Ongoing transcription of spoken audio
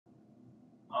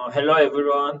Hello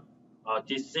everyone,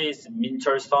 this is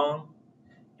Minchul Song,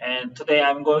 and today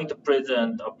I'm going to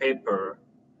present a paper,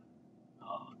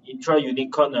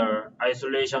 Intra-Unikernel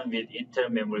Isolation with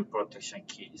Intel Memory Protection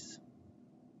Keys.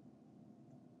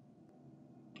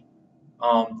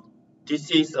 Um,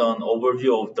 this is an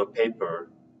overview of the paper.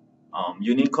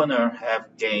 Unikernel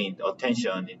have gained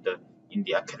attention in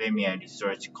the academia and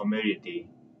research community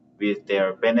with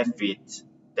their benefits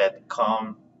that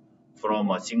come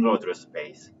from a single address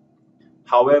space.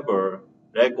 However,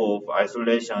 lack of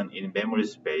isolation in memory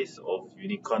space of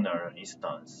unikernel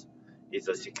instance is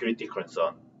a security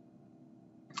concern.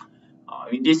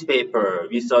 In this paper,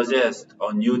 we suggest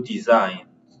a new design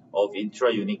of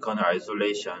intra-unikernel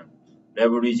isolation,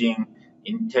 leveraging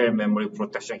Intel memory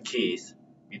protection keys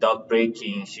without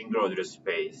breaking single address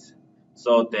space,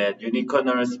 so that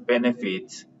unikernel's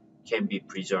benefits can be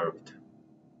preserved.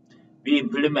 We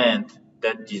implement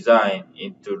that design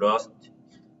into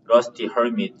Rusty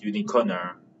Hermit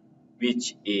unikernel,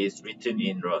 which is written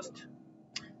in Rust.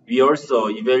 We also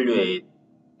evaluate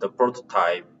the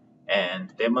prototype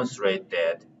and demonstrate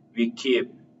that we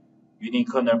keep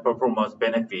unikernel performance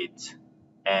benefits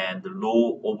and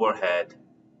low overhead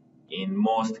in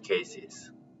most cases.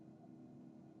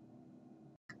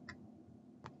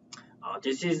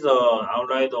 This is the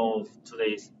outline of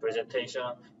today's presentation.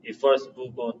 We first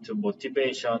move on to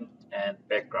motivation and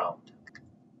background.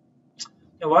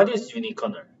 Now, what is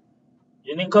unikernel?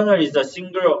 Unikernel is a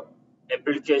single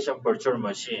application virtual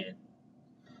machine.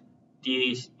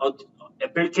 The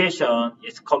application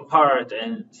is compiled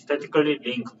and statically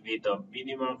linked with a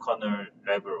minimal kernel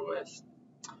level OS.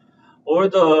 All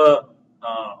the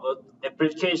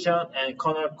application and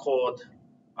kernel code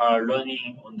are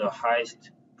running on the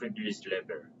highest privilege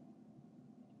level.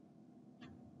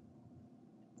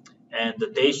 And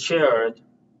they shared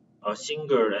a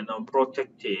single and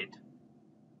unprotected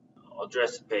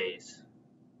address space,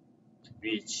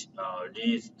 which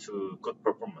leads to good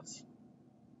performance.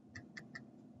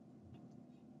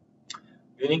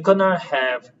 Unikernel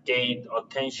have gained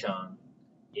attention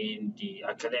in the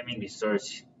academic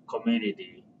research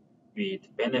community with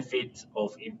benefits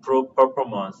of improved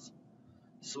performance,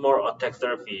 small attack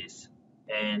surface,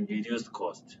 and reduced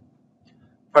cost.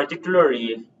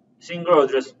 Particularly, single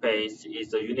address space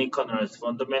is a unikernel's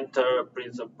fundamental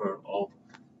principle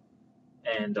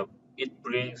and it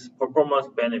brings performance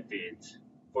benefits.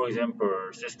 For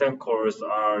example, system calls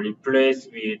are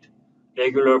replaced with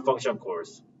regular function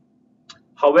calls.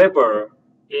 However,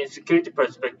 in security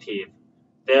perspective,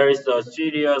 there is a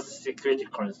serious security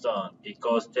concern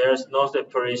because there is no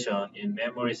separation in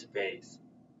memory space.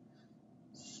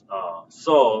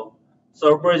 So,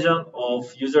 subversion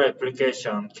of user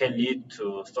application can lead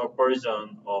to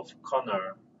subversion of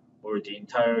kernel or the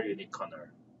entire unikernel.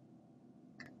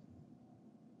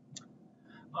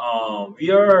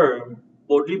 We are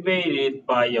motivated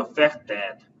by the fact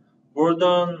that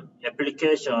modern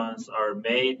applications are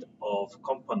made of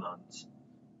components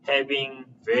having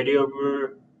variable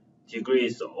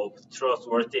degrees of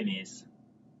trustworthiness,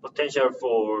 potential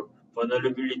for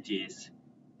vulnerabilities,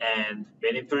 and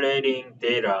manipulating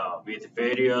data with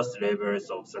various levels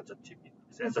of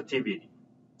sensitivity.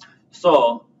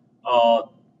 So, a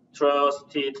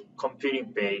trusted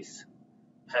computing base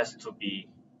has to be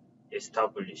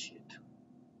established.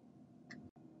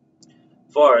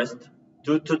 First,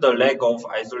 due to the lack of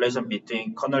isolation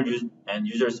between kernel and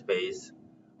user space,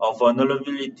 a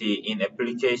vulnerability in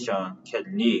application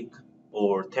can leak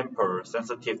or tamper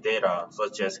sensitive data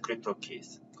such as crypto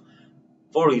keys.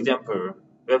 For example,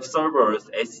 web servers'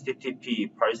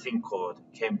 HTTP parsing code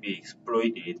can be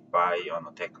exploited by an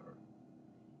attacker.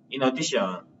 In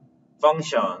addition,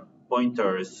 function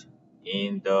pointers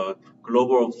in the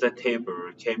global offset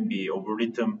table can be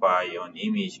overwritten by an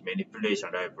image manipulation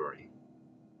library.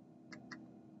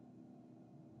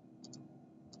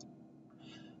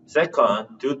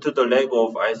 Second, due to the lack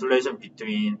of isolation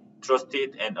between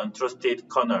trusted and untrusted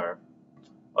kernel,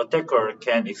 attacker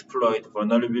can exploit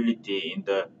vulnerability in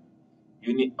the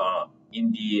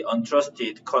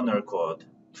untrusted kernel code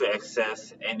to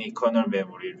access any kernel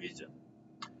memory region.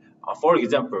 For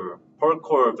example, per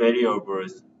core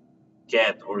variables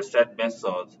get or set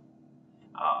methods,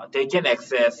 they can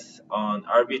access an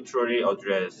arbitrary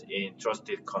address in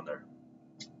trusted kernel.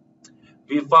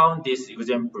 We found this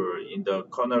example in the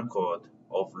kernel code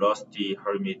of Rusty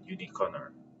Hermit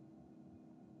unikernel.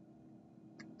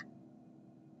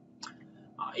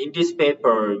 In this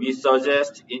paper, we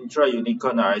suggest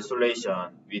intra-unikernel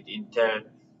isolation with Intel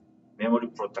memory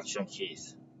protection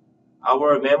keys.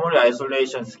 Our memory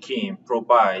isolation scheme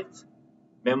provides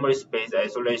memory space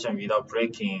isolation without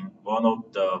breaking one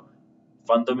of the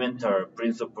fundamental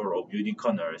principle of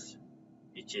unikernels,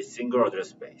 which is single address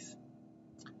space.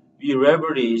 We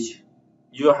leverage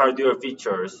new hardware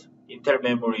features,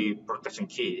 inter-memory protection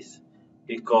keys,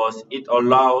 because it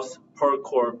allows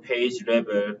per-core page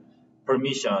level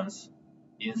permissions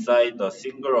inside the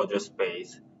single address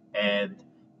space, and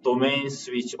domain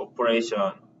switch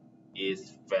operation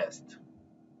is fast.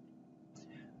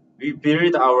 We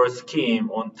build our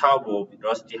scheme on top of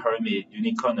Rusty Hermit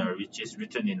unikernel, which is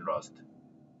written in Rust.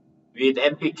 With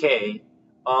MPK,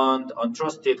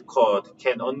 untrusted code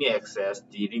can only access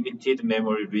the limited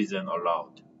memory region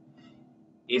allowed.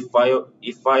 If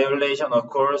violation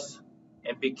occurs,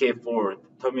 MPK fault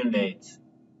terminates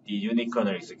the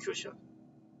unikernel execution.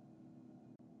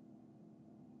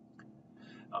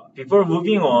 Before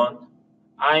moving on,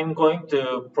 I'm going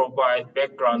to provide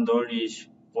background knowledge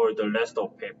for the rest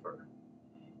of paper.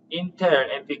 Intel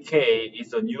MPK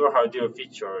is a new hardware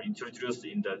feature introduced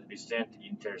in the recent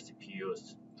Intel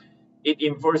CPUs. It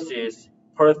enforces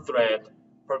per-thread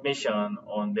permission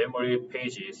on memory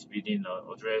pages within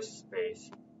an address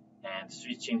space, and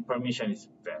switching permission is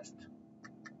fast.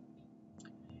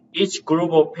 Each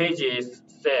group of pages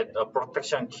set a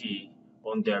protection key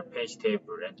on their page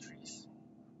table entries.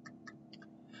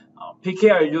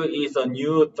 PKRU is a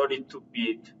new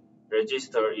 32-bit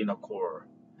register in a core.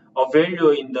 A value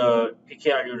in the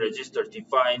PKRU register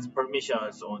defines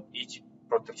permissions on each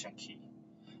protection key.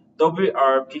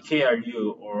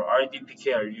 WRPKRU or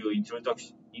RDPKRU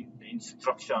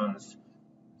instructions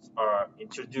are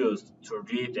introduced to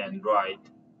read and write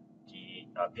the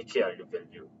PKRU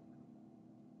value.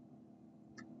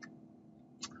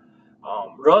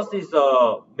 Rust is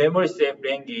a memory-safe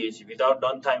language without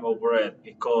runtime overhead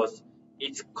because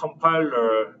its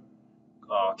compiler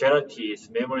guarantees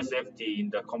memory safety in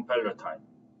the compile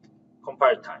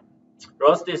time.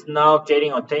 Rust is now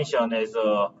getting attention as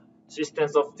a system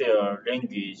software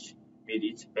language with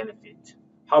its benefit.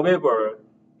 However,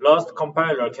 Rust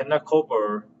compiler cannot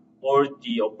cover all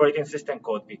the operating system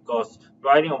code because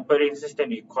writing operating system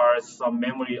requires some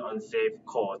memory unsafe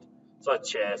code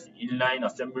such as inline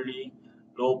assembly,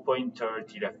 low pointer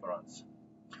dereference.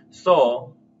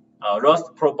 So,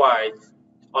 Rust provides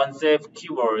unsafe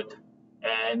keyword,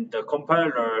 and the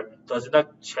compiler does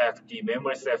not check the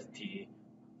memory safety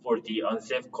for the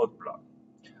unsafe code block.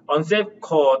 Unsafe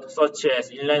code such as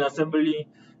inline assembly,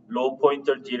 low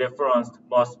pointer dereference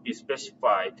must be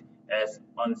specified as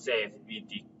unsafe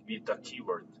with the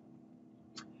keyword.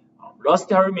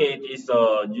 Rust Hermit is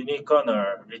a unique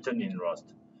kernel written in Rust.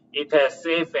 It has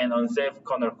safe and unsafe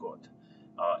kernel code.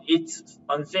 Its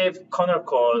unsafe kernel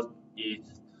code is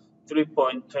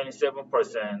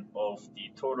 3.27% of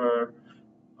the total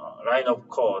line of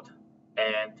code,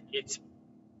 and its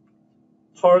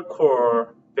per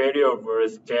core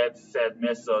variables get set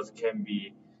methods can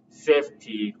be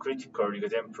safety critical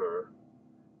example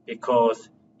because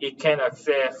it can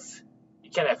access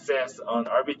an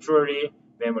arbitrary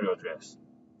memory address.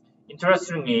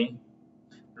 Interestingly,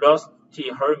 Rusty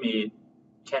Hermit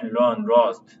can run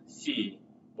Rust, C,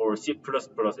 or C++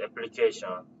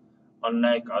 application,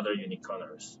 unlike other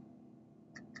unikernels.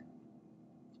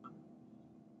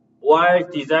 While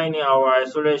designing our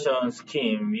isolation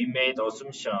scheme, we made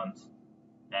assumptions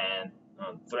and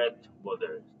threat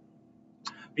models.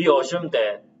 We assumed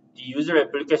that the user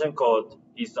application code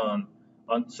is an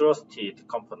untrusted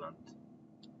component,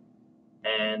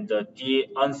 and the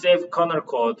unsafe kernel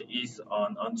code is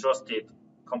an untrusted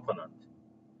component.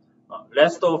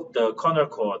 Rest of the kernel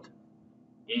code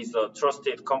is a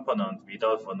trusted component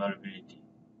without vulnerability.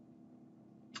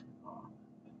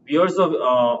 We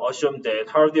also assume that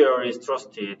hardware is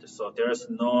trusted, so there's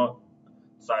no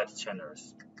side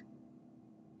channels.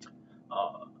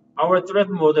 Our threat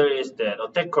model is that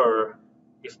attacker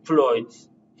exploits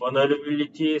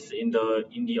vulnerabilities in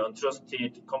the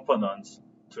untrusted components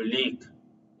to leak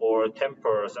or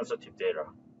tamper sensitive data.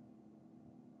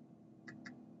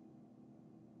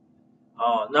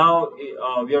 Now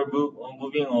we are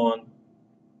moving on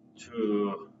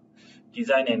to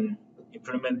design and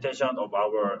implementation of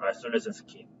our isolation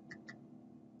scheme.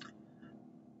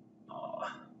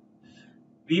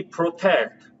 We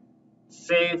protect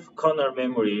safe kernel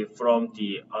memory from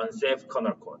the unsafe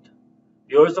kernel code.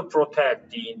 We also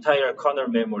protect the entire kernel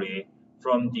memory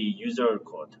from the user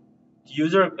code. The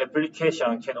user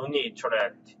application can only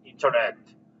interact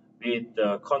with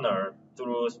the kernel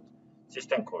through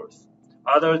system calls.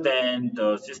 Other than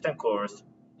the system calls,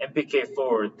 MPK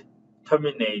fault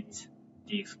terminates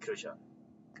the execution.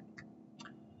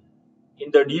 In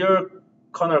the real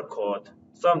kernel code,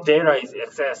 some data is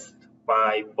accessed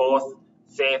by both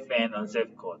safe and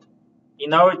unsafe code.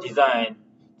 In our design,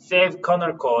 safe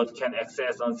kernel code can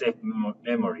access unsafe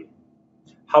memory.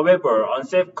 However,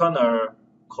 unsafe kernel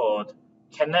code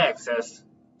cannot access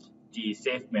the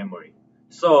safe memory.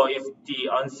 So if the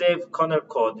unsafe kernel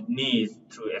code needs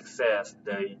to access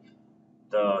the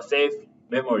safe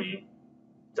memory,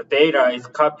 the data is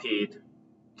copied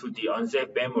to the unsafe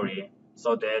memory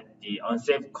so that the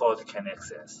unsafe code can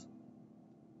access.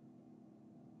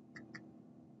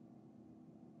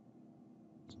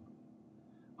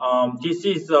 This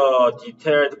is a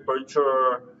detailed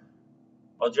virtual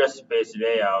address space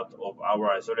layout of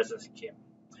our isolation scheme.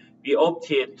 We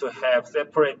opted to have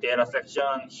separate data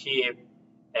section, heap,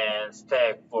 and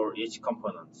stack for each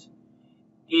component.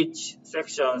 Each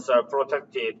sections are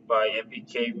protected by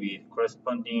MPK with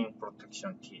corresponding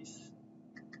protection keys.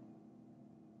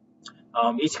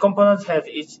 Each component has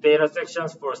its data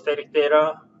sections for static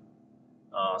data,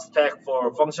 stack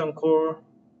for function core,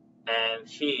 and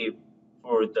heap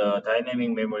for the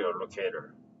dynamic memory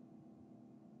allocator.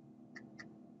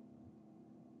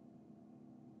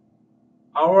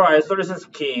 Our isolation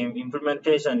scheme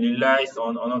implementation relies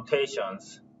on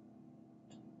annotations.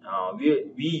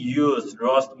 We use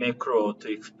Rust macro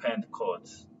to expand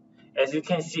codes. As you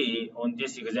can see on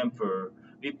this example,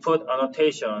 we put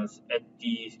annotations at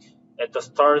the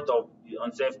start of the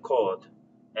unsafe code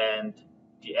and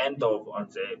the end of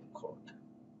unsafe code.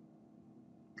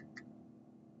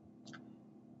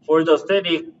 For the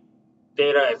static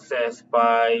data access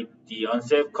by the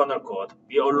unsafe kernel code,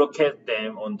 we allocate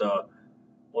them on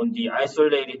the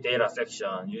isolated data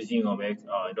section using a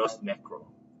Rust macro.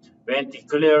 When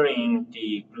declaring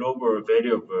the global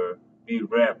variable, we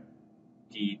wrap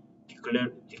the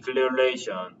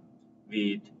declaration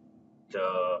with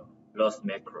the Rust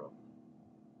macro.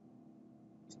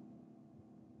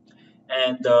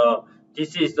 And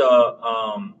this is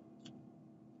the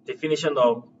definition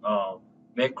of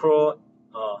macro.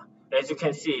 As you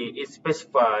can see, it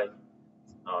specifies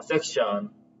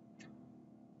section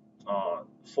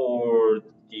for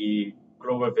the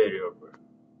global variable.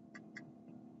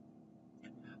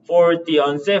 For the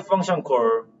unsafe function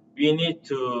call, we need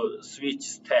to switch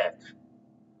stack.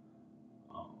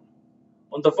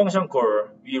 On the function call,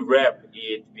 we wrap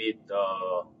it with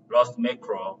Rust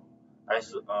macro,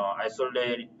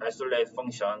 isolate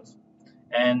functions,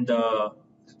 and the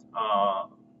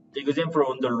example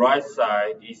on the right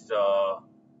side is a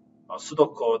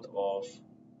pseudocode of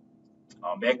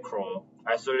macro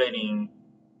isolating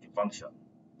the function.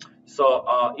 So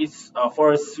it's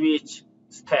for a switch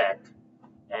stack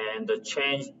and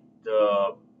change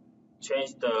the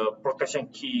protection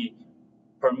key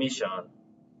permission,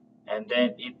 and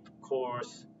then it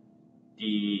calls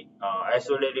the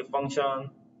isolated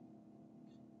function,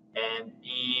 and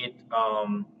it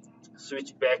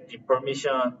switch back the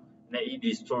permission, and then it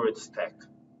restores stack.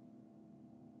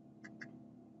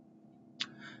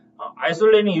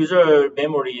 Isolating user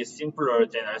memory is simpler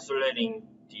than isolating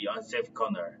the unsafe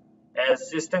kernel, as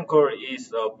system call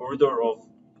is a border of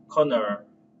kernel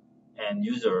and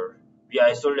user. We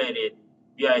isolate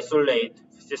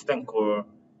system call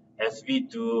as we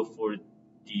do for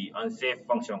the unsafe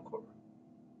function call.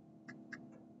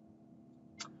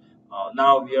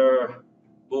 Now we are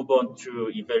move on to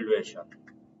evaluation.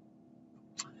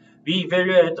 We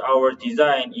evaluate our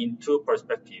design in two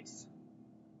perspectives.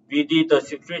 We did a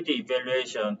security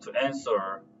evaluation to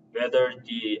answer whether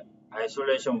the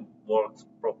isolation works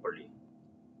properly.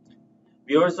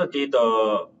 We also did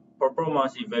a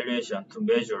performance evaluation to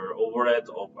measure overhead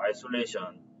of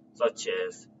isolation, such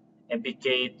as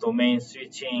MPK domain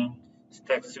switching,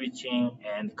 stack switching,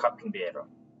 and copying data.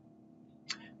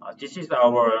 This is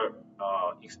our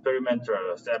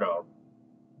experimental setup.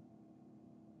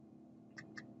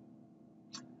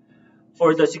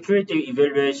 For the security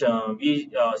evaluation, we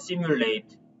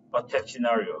simulate attack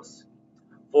scenarios.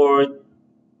 For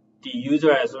the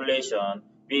user isolation,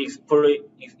 we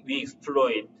exploit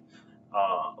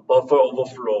buffer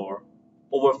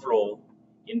overflow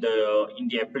in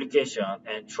the application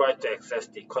and try to access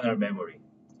the kernel memory.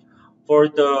 For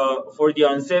the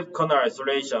unsafe kernel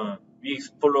isolation, we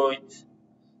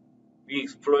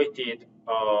exploited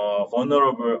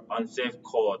vulnerable unsafe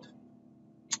code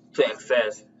to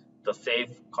access the safe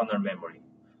kernel memory.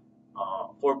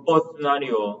 For both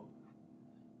scenario,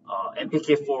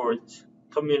 MPK fault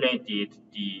terminated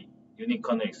the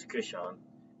unikernel execution,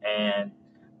 and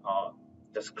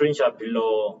the screenshot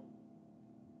below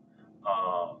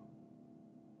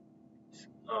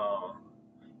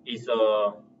is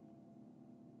a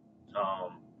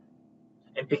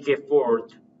MPK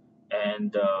fault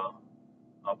and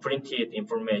printed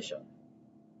information.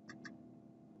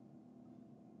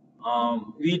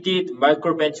 We did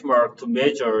micro benchmark to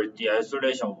measure the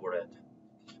isolation overhead.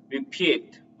 We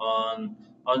picked an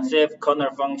unsafe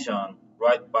kernel function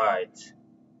write bytes.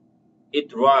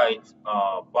 It writes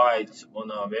bytes on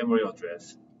a memory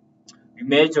address. We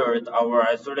measured our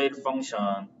isolated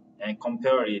function and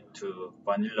compared it to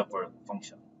vanilla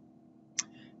function.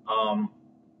 Um,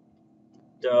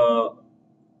 the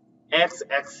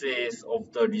x-axis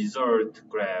of the result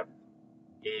graph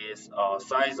is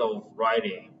size of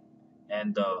writing,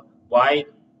 and the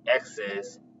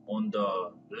y-axis on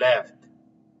the left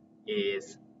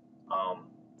is um,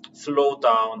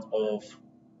 slowdown of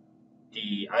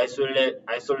the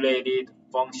isolated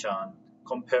function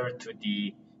compared to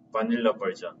the vanilla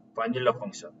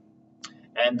function.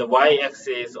 And the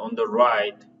y-axis on the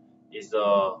right is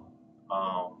a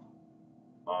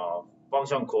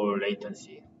function called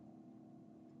latency.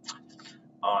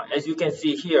 As you can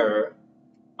see here,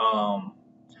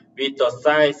 with the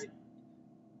size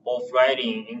of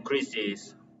writing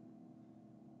increases,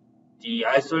 the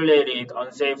isolated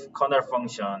unsafe kernel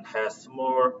function has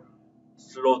more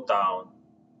slowdown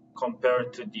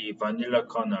compared to the vanilla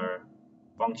kernel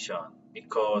function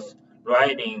because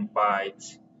writing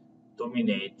bytes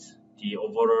dominates the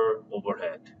overall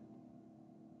overhead.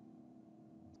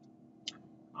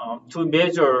 To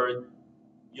measure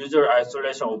user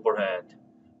isolation overhead,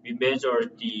 we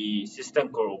measured the system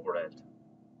core overhead.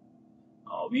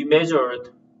 We measured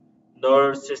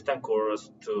null system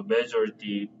cores to measure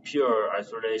the pure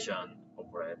isolation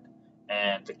overhead,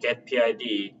 and the get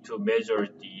PID to measure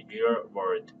the real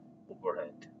world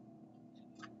overhead.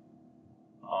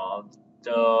 Uh,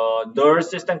 the null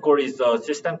system core is a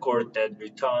system core that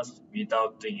returns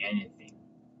without doing anything.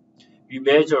 We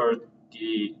measured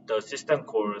the system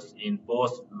cores in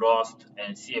both Rust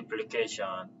and C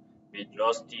application with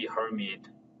Rusty Hermit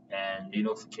and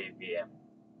Linux KVM.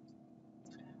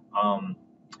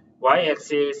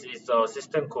 Y-axis is a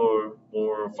system core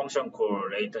or function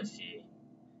core latency,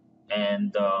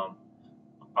 and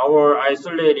our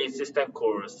isolated system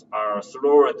cores are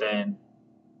slower than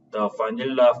the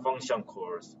vanilla function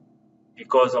cores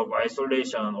because of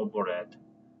isolation overhead,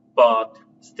 but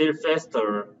still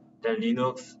faster than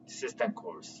Linux system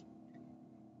cores.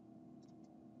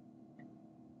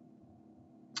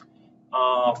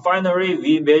 Finally,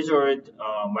 we measured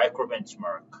micro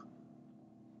benchmark.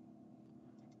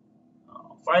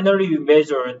 Finally, we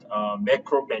measured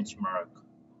macro benchmark.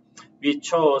 We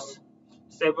chose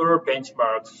several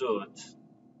benchmark suits,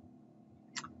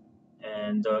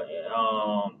 and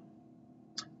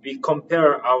we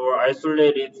compare our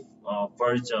isolated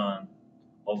version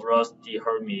of Rusty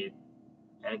Hermit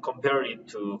and compare it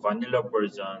to vanilla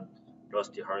version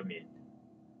Rusty Hermit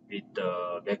with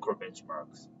the macro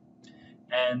benchmarks.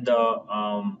 And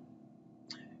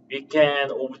we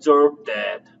can observe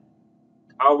that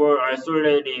our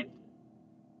isolated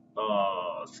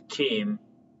scheme,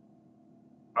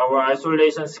 our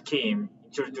isolation scheme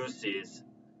introduces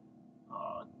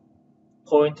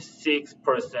 0.6%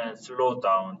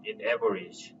 slowdown in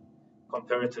average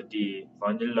compared to the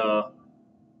vanilla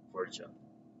version.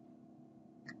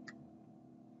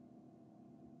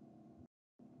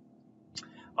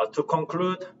 To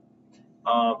conclude,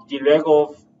 the lack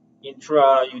of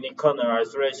intra-Unikernel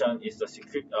isolation is a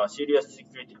serious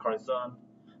security concern.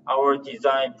 Our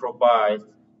design provides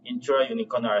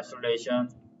intra-Unikernel isolation,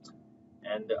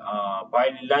 and by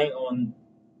relying on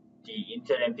the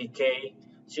Intel MPK,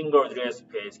 single address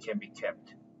space can be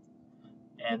kept.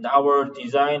 And our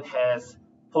design has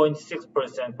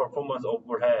 0.6% performance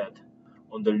overhead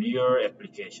on the real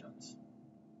applications.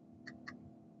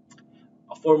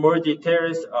 For more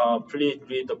details, please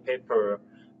read the paper.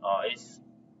 It's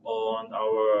on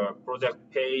our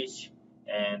project page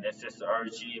and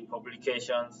SSRG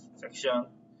publications section.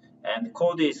 And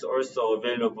code is also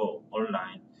available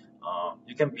online.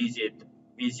 You can visit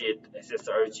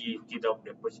SSRG GitHub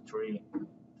repository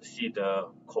to see the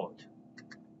code.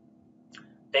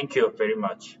 Thank you very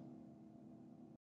much.